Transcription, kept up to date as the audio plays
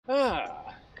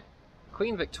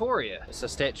Queen Victoria. It's a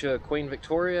statue of Queen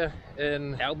Victoria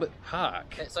in Albert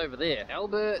Park. That's over there.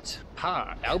 Albert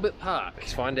Park. Albert Park.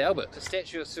 Let's find Albert. It's a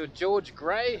statue of Sir George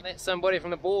Grey. And that's somebody from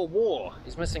the Boer War.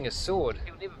 He's missing his sword.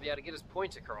 He'll never be able to get his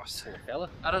point across. Poor fella.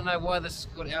 I don't know why this is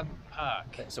called Albert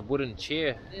Park. It's a wooden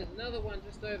chair. There's another one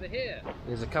just over here.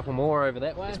 There's a couple more over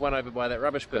that way. There's one over by that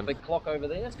rubbish bin. Big clock over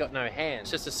there. It's got no hands.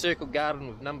 It's just a circle garden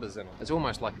with numbers in it. It's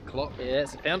almost like a clock. Yeah,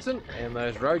 that's a fountain. And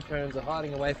those road cones are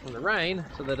hiding away from the rain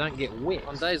so they don't get wet.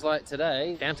 On days like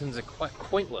today, fountains are quite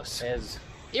pointless as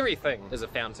everything is a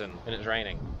fountain when it's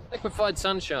raining. Liquefied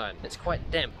sunshine. It's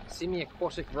quite damp.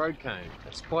 Semi-aquatic road cone.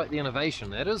 It's quite the innovation,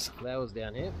 that is. Flowers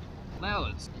down here.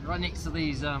 Flowers. Right next to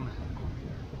these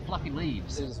fluffy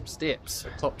leaves. There's some steps.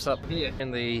 The top's up here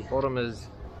and the bottom is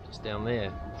just down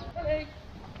there. Hello.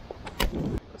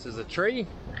 This is a tree.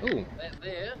 Ooh, that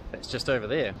there. That's just over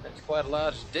there. That's quite a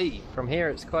large D. From here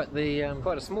it's quite the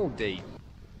quite a small D.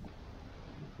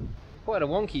 Quite a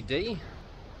wonky D.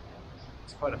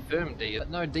 It's quite a firm D, but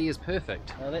no D is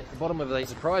perfect. That's the bottom of the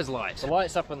surprise light. The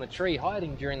light's up on the tree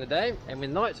hiding during the day, and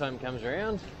when nighttime comes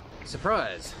around,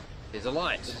 surprise, there's a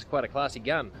light. This is quite a classy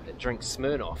gun. It drinks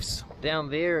Smirnoffs.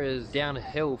 Down there is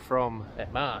downhill from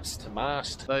that mast to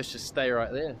mast. Those just stay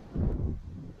right there.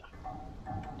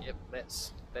 Yep,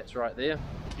 that's right there.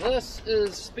 This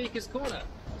is Speaker's Corner.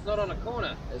 It's not on a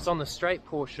corner. It's on the straight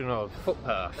portion of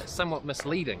footpath. It's somewhat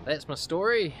misleading. That's my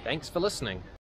story. Thanks for listening.